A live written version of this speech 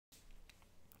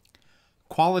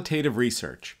Qualitative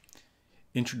research,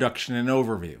 introduction and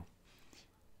overview.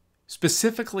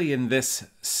 Specifically in this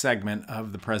segment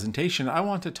of the presentation, I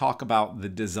want to talk about the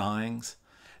designs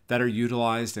that are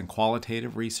utilized in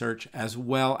qualitative research as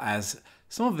well as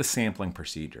some of the sampling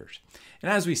procedures.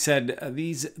 And as we said,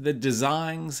 the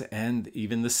designs and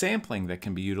even the sampling that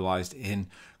can be utilized in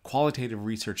qualitative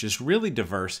research is really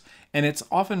diverse, and it's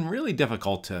often really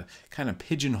difficult to kind of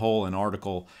pigeonhole an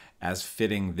article as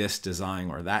fitting this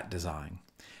design or that design.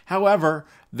 However,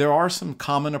 there are some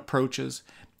common approaches,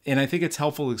 and I think it's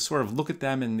helpful to sort of look at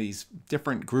them in these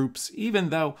different groups, even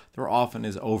though there often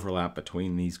is overlap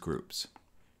between these groups.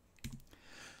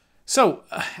 So,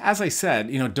 as I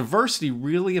said, diversity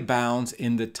really abounds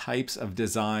in the types of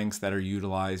designs that are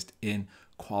utilized in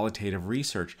qualitative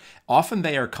research. Often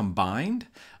they are combined.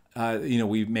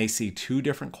 We may see two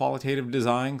different qualitative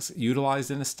designs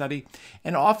utilized in a study,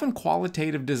 and often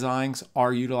qualitative designs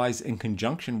are utilized in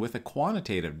conjunction with a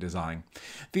quantitative design.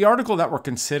 The article that we're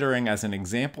considering as an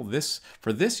example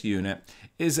for this unit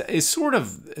is sort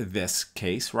of this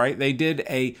case, right? They did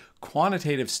a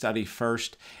quantitative study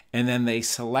first, and then they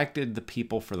selected the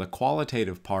people for the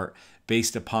qualitative part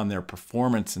based upon their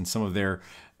performance and some of their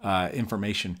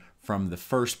information from the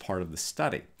first part of the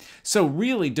study. So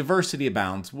really, diversity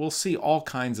abounds. We'll see all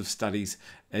kinds of studies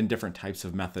and different types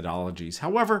of methodologies.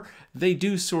 However, they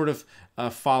do sort of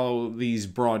follow these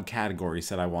broad categories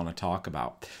that I want to talk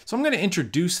about. So I'm going to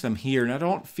introduce them here, and I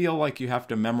don't feel like you have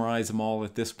to memorize them all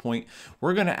at this point.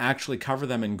 We're going to actually cover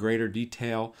them in greater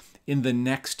detail in the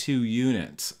next two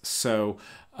units. So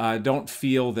don't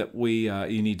feel that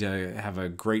you need to have a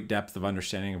great depth of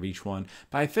understanding of each one,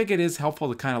 but I think it is helpful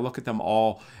to kind of look at them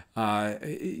all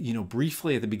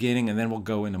briefly at the beginning, and then we'll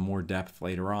go into more depth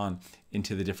later on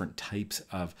into the different types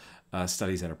of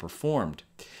studies that are performed.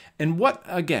 And what,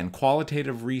 again,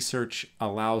 qualitative research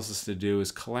allows us to do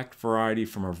is collect information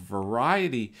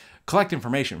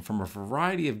from a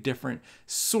variety of different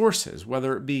sources,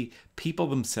 whether it be people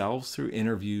themselves through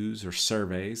interviews or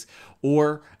surveys,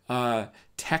 or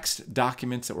text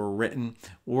documents that were written,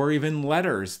 or even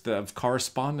letters of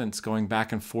correspondence going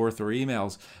back and forth or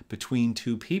emails between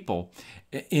two people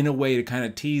in a way to kind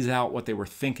of tease out what they were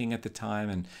thinking at the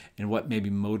time and what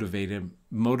maybe motivated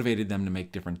them to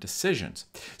make different decisions.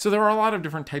 So there are a lot of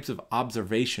different types of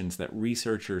observations that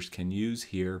researchers can use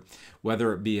here,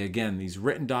 whether it be, again, these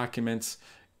written documents,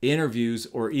 interviews,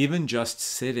 or even just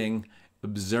sitting,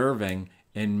 observing,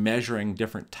 and measuring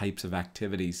different types of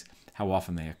activities, how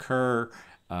often they occur,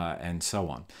 and so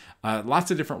on.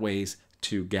 Lots of different ways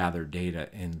to gather data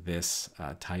in this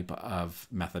type of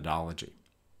methodology.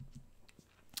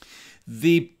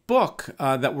 The book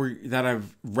that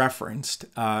I've referenced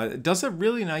does a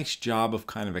really nice job of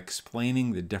kind of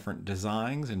explaining the different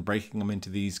designs and breaking them into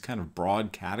these kind of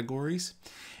broad categories.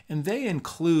 And they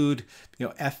include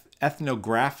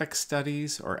ethnographic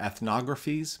studies or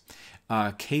ethnographies,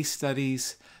 case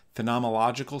studies,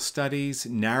 phenomenological studies,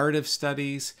 narrative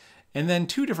studies, and then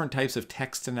two different types of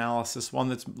text analysis, one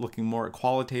that's looking more at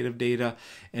qualitative data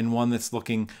and one that's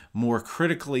looking more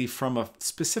critically from a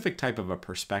specific type of a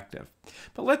perspective.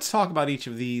 But let's talk about each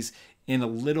of these in a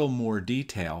little more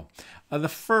detail. The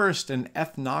first, an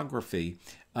ethnography,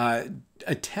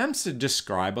 attempts to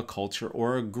describe a culture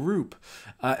or a group.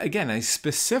 Again, a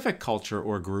specific culture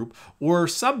or group or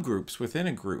subgroups within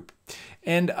a group.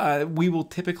 And we will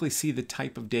typically see the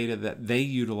type of data that they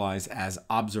utilize as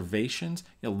observations,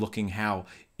 looking how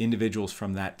individuals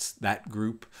from that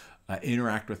group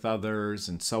interact with others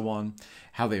and so on,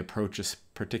 how they approach a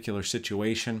particular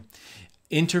situation.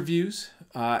 Interviews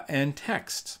and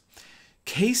texts.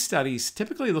 Case studies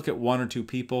typically look at one or two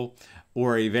people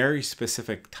or a very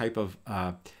specific type of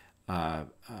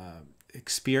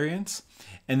experience,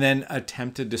 and then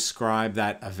attempt to describe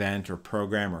that event or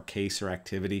program or case or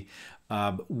activity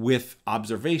with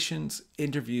observations,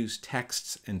 interviews,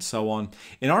 texts, and so on.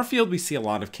 In our field, we see a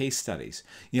lot of case studies.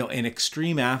 An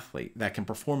extreme athlete that can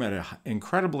perform at an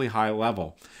incredibly high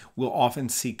level, we'll often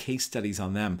see case studies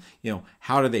on them.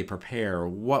 How did they prepare?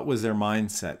 What was their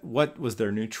mindset? What was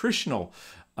their nutritional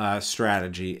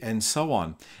strategy, and so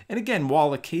on. And again,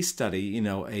 while a case study,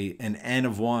 an N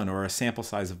of 1 or a sample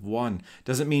size of 1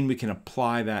 doesn't mean we can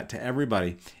apply that to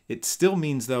everybody. It still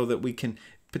means, though, that we can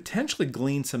potentially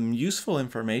glean some useful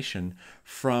information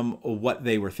from what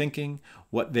they were thinking,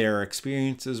 what their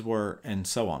experiences were, and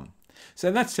so on.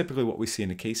 So that's typically what we see in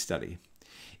a case study.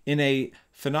 In a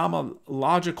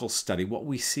phenomenological study, what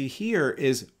we see here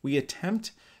is we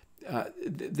attempt,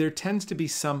 there tends to be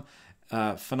some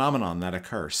phenomenon that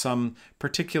occurs, some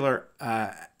particular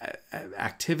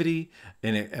activity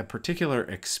in a particular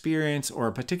experience or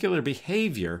a particular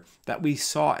behavior that we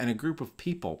saw in a group of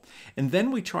people. And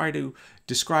then we try to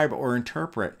describe or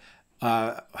interpret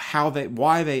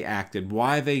why they acted,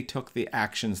 why they took the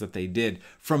actions that they did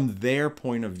from their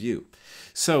point of view.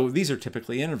 So these are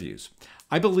typically interviews.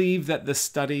 I believe that the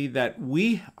study that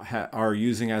we are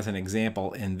using as an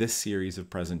example in this series of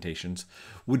presentations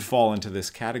would fall into this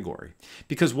category.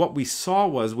 Because what we saw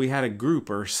was we had a group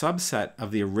or subset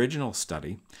of the original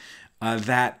study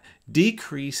that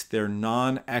decreased their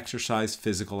non-exercise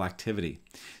physical activity.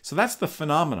 So that's the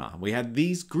phenomena. We had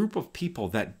these group of people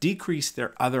that decreased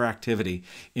their other activity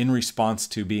in response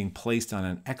to being placed on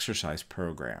an exercise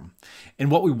program. And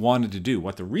what we wanted to do,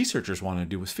 what the researchers wanted to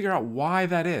do, was figure out why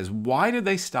that is. Why did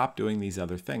they stop doing these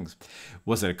other things?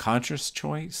 Was it a conscious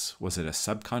choice? Was it a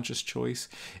subconscious choice?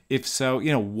 If so,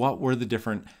 what were the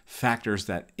different factors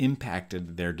that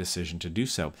impacted their decision to do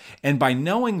so? And by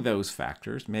knowing those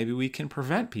factors, maybe we can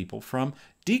prevent people from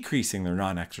decreasing their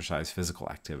non-exercise physical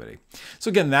activity. So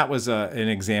again, that was an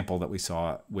example that we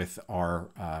saw with our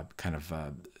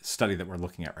study that we're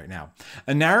looking at right now.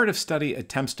 A narrative study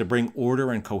attempts to bring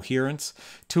order and coherence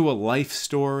to a life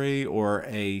story or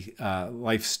a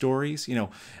life stories.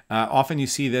 Often you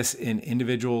see this in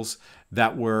individuals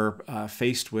that were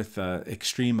faced with an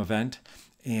extreme event,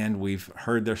 and we've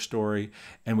heard their story,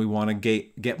 and we want to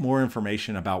get more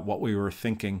information about what we were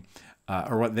thinking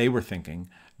or what they were thinking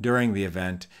during the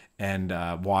event and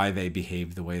why they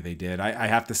behaved the way they did. I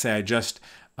have to say, I just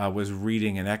was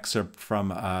reading an excerpt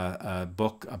from a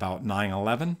book about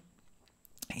 9/11,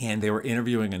 and they were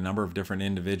interviewing a number of different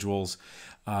individuals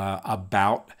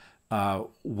about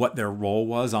what their role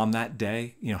was on that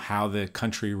day, how the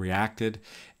country reacted.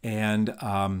 And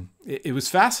it was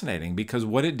fascinating because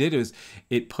what it did is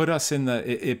it puts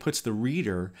the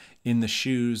reader in the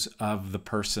shoes of the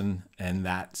person and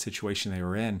that situation they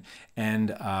were in,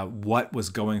 and what was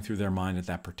going through their mind at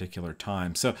that particular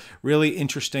time. So really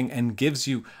interesting, and gives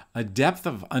you a depth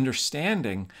of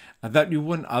understanding that you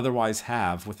wouldn't otherwise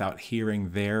have without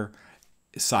hearing their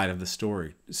side of the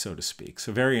story, so to speak.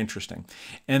 So very interesting.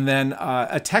 And then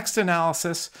a text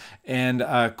analysis, and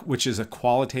which is a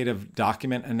qualitative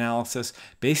document analysis,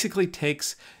 basically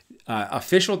takes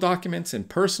official documents and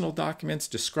personal documents,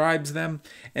 describes them,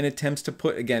 and attempts to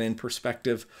put, again, in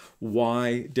perspective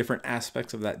why different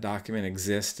aspects of that document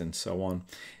exist and so on.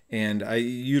 And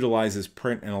utilizes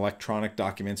print and electronic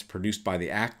documents produced by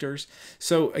the actors.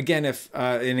 So again, if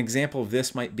an example of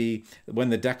this might be when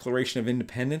the Declaration of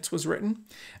Independence was written,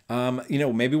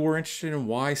 maybe we're interested in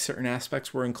why certain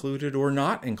aspects were included or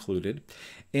not included.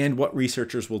 And what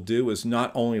researchers will do is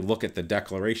not only look at the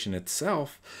Declaration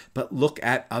itself, but look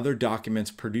at other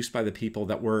documents produced by the people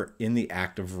that were in the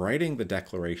act of writing the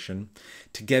Declaration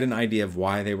to get an idea of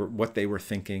what they were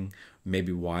thinking,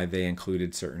 maybe why they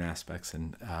included certain aspects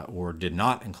and or did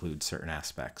not include certain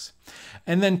aspects.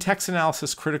 And then text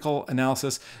analysis, critical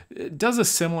analysis, does a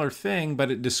similar thing, but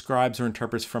it describes or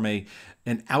interprets from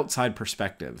an outside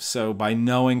perspective. So by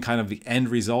knowing kind of the end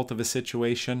result of a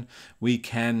situation, we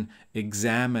can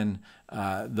examine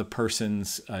the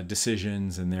person's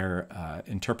decisions and their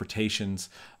interpretations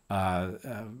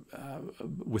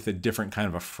with a different kind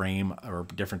of a frame or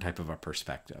different type of a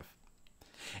perspective.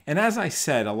 And as I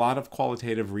said, a lot of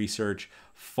qualitative research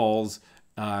falls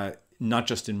not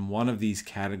just in one of these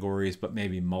categories, but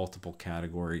maybe multiple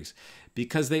categories,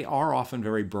 because they are often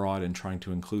very broad in trying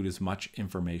to include as much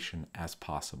information as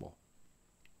possible.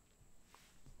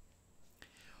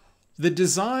 The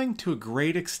design, to a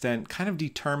great extent, kind of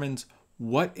determines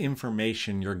what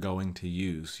information you're going to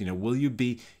use. Will you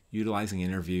be utilizing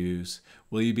interviews?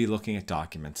 Will you be looking at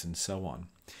documents and so on?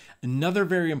 Another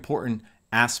very important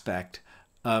aspect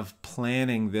of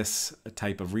planning this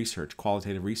type of research,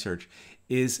 qualitative research,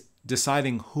 is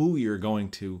deciding who you're going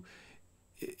to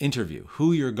interview,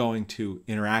 who you're going to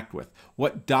interact with,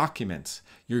 what documents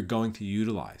you're going to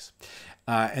utilize.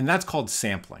 And that's called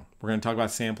sampling. We're going to talk about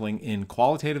sampling in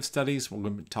qualitative studies. We're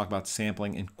going to talk about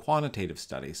sampling in quantitative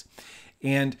studies.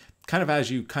 And kind of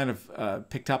as you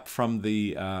picked up from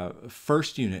the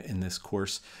first unit in this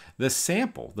course, the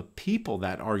sample, the people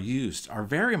that are used are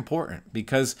very important,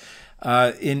 because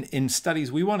in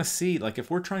studies we want to see, like if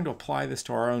we're trying to apply this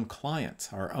to our own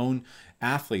clients, our own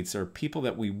athletes, or people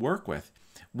that we work with,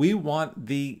 we want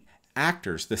the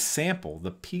actors, the sample,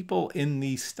 the people in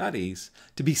these studies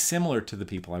to be similar to the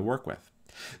people I work with.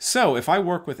 So if I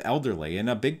work with elderly, and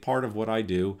a big part of what I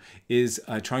do is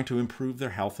trying to improve their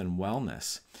health and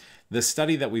wellness, the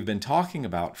study that we've been talking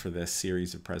about for this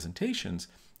series of presentations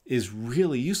is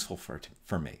really useful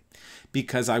for me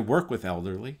because I work with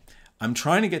elderly. I'm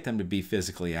trying to get them to be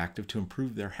physically active to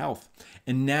improve their health.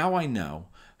 And now I know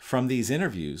from these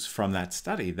interviews, from that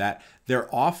study, that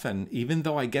they're often, even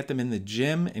though I get them in the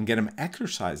gym and get them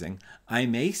exercising, I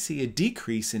may see a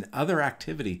decrease in other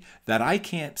activity that I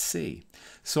can't see.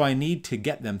 So I need to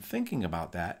get them thinking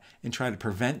about that and try to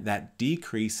prevent that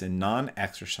decrease in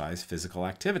non-exercise physical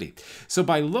activity. So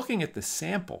by looking at the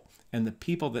sample and the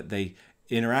people that they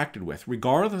interacted with,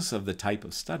 regardless of the type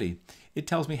of study, it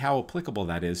tells me how applicable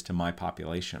that is to my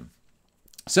population.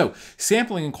 So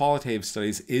sampling in qualitative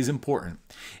studies is important,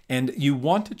 and you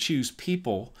want to choose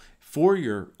people for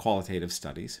your qualitative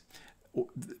studies,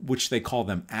 which they call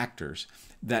them actors,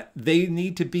 that they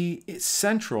need to be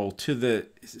central to the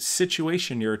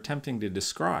situation you're attempting to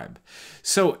describe.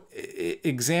 So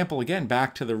example, again,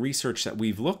 back to the research that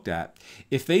we've looked at,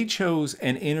 if they chose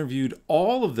and interviewed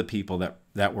all of the people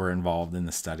that were involved in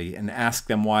the study and asked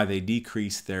them why they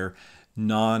decreased their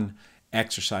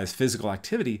non-exercise physical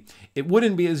activity, it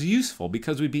wouldn't be as useful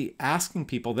because we'd be asking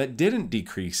people that didn't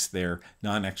decrease their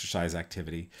non-exercise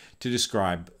activity to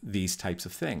describe these types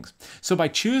of things. So by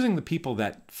choosing the people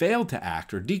that failed to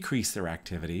act or decrease their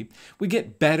activity, we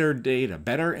get better data,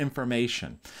 better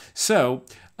information. So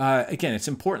again, it's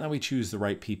important that we choose the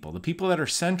right people, the people that are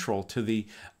central to the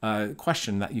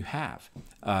question that you have,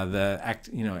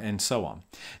 and so on.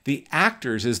 The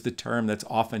actors is the term that's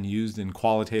often used in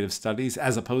qualitative studies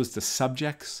as opposed to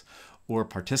subjects or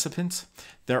participants.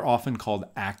 They're often called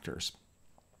actors.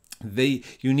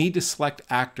 You need to select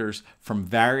actors from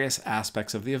various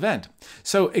aspects of the event.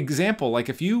 So example, like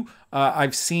if you,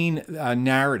 I've seen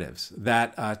narratives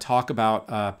that talk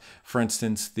about, for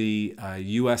instance, the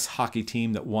US hockey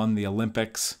team that won the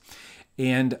Olympics,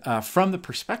 and from the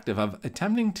perspective of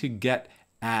attempting to get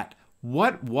at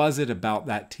what was it about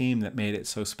that team that made it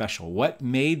so special? What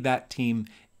made that team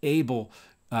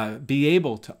be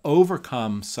able to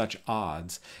overcome such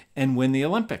odds and win the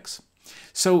Olympics?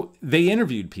 So they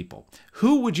interviewed people.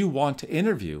 Who would you want to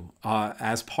interview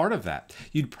as part of that?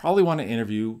 You'd probably want to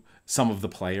interview some of the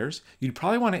players. You'd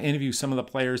probably want to interview some of the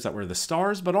players that were the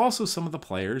stars, but also some of the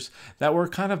players that were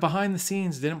kind of behind the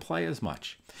scenes, didn't play as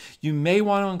much. You may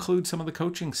want to include some of the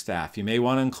coaching staff. You may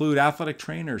want to include athletic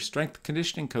trainers, strength and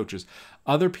conditioning coaches,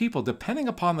 other people, depending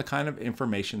upon the kind of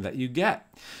information that you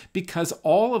get, because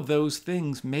all of those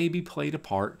things may be played a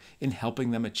part in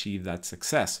helping them achieve that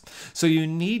success. So you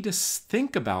need to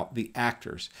think about the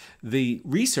actors. The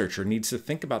researcher needs to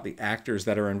think about the actors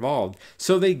that are involved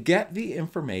so they get the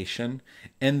information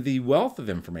and the wealth of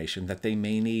information that they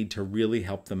may need to really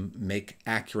help them make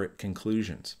accurate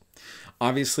conclusions.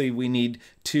 Obviously, we need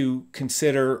to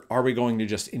consider, are we going to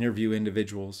just interview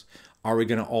individuals? Are we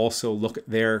going to also look at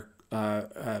their,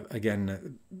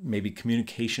 again, maybe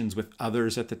communications with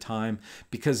others at the time?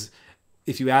 Because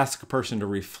if you ask a person to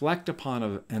reflect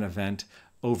upon an event,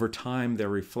 over time, their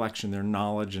reflection, their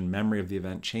knowledge and memory of the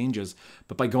event changes.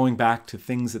 But by going back to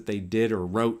things that they did or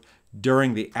wrote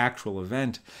during the actual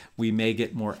event, we may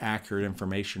get more accurate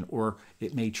information, or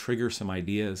it may trigger some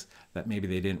ideas that maybe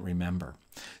they didn't remember.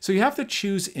 So you have to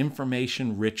choose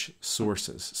information-rich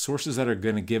sources that are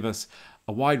going to give us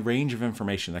a wide range of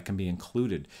information that can be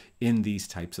included in these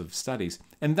types of studies.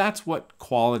 And that's what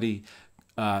qualitative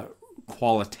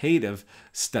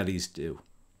studies do.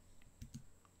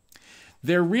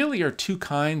 There really are two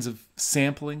kinds of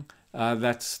sampling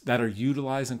that are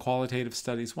utilized in qualitative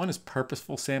studies. One is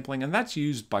purposeful sampling, and that's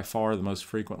used by far the most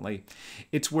frequently.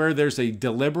 It's where there's a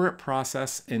deliberate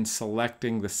process in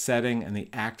selecting the setting and the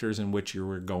actors in which you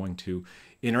are going to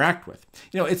interact with.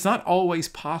 You know, it's not always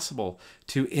possible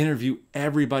to interview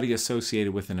everybody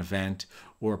associated with an event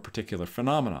or a particular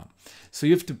phenomenon. So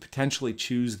you have to potentially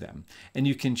choose them. And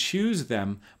you can choose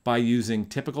them by using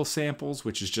typical samples,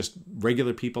 which is just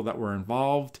regular people that were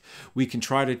involved. We can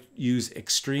try to use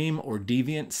extreme or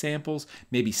deviant samples.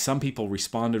 Maybe some people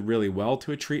responded really well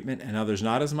to a treatment and others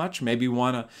not as much. Maybe you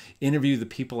want to interview the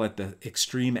people at the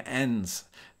extreme ends,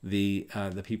 the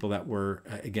people that were,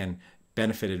 again,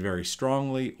 benefited very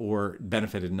strongly or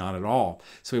benefited not at all.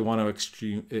 So we want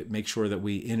to make sure that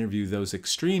we interview those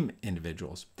extreme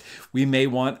individuals. We may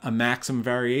want a maximum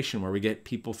variation where we get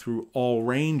people through all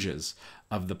ranges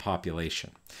of the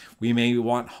population. We may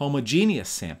want homogeneous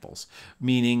samples,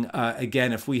 meaning,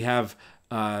 again, if we have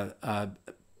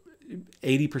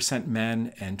 80%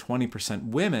 men and 20%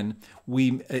 women,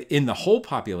 we in the whole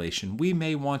population, we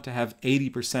may want to have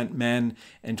 80% men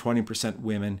and 20%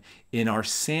 women in our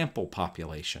sample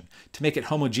population to make it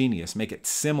homogeneous, make it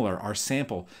similar, our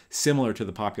sample similar to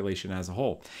the population as a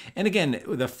whole. And again,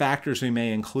 the factors we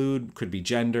may include could be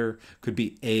gender, could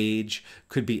be age,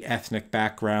 could be ethnic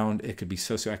background, it could be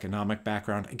socioeconomic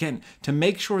background. Again, to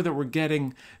make sure that we're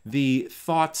getting the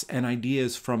thoughts and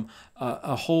ideas from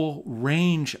a whole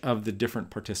range of the different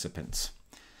participants.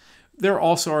 There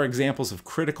also are examples of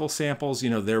critical samples.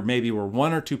 There maybe were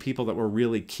one or two people that were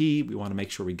really key. We want to make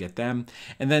sure we get them.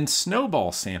 And then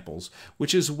snowball samples,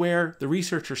 which is where the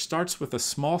researcher starts with a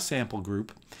small sample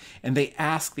group and they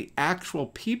ask the actual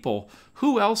people,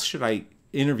 who else should I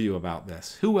interview about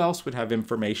this? Who else would have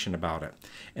information about it?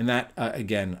 And that,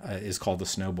 again, is called the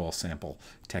snowball sample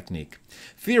technique.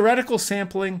 Theoretical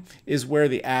sampling is where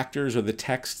the actors or the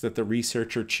texts that the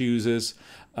researcher chooses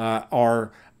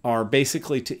are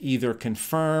basically to either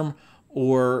confirm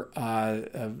or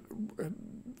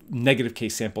negative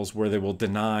case samples where they will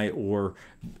deny or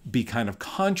be kind of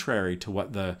contrary to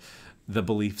what the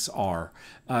beliefs are.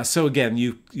 So again,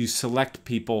 you select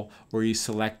people or you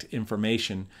select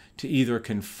information to either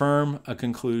confirm a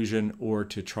conclusion or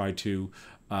to try to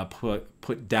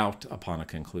put doubt upon a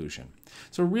conclusion.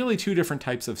 So really two different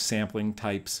types of sampling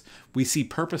types. We see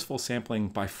purposeful sampling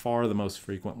by far the most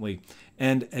frequently,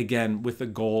 and again with the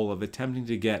goal of attempting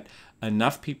to get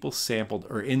enough people sampled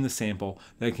or in the sample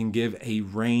that can give a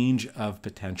range of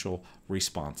potential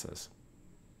responses.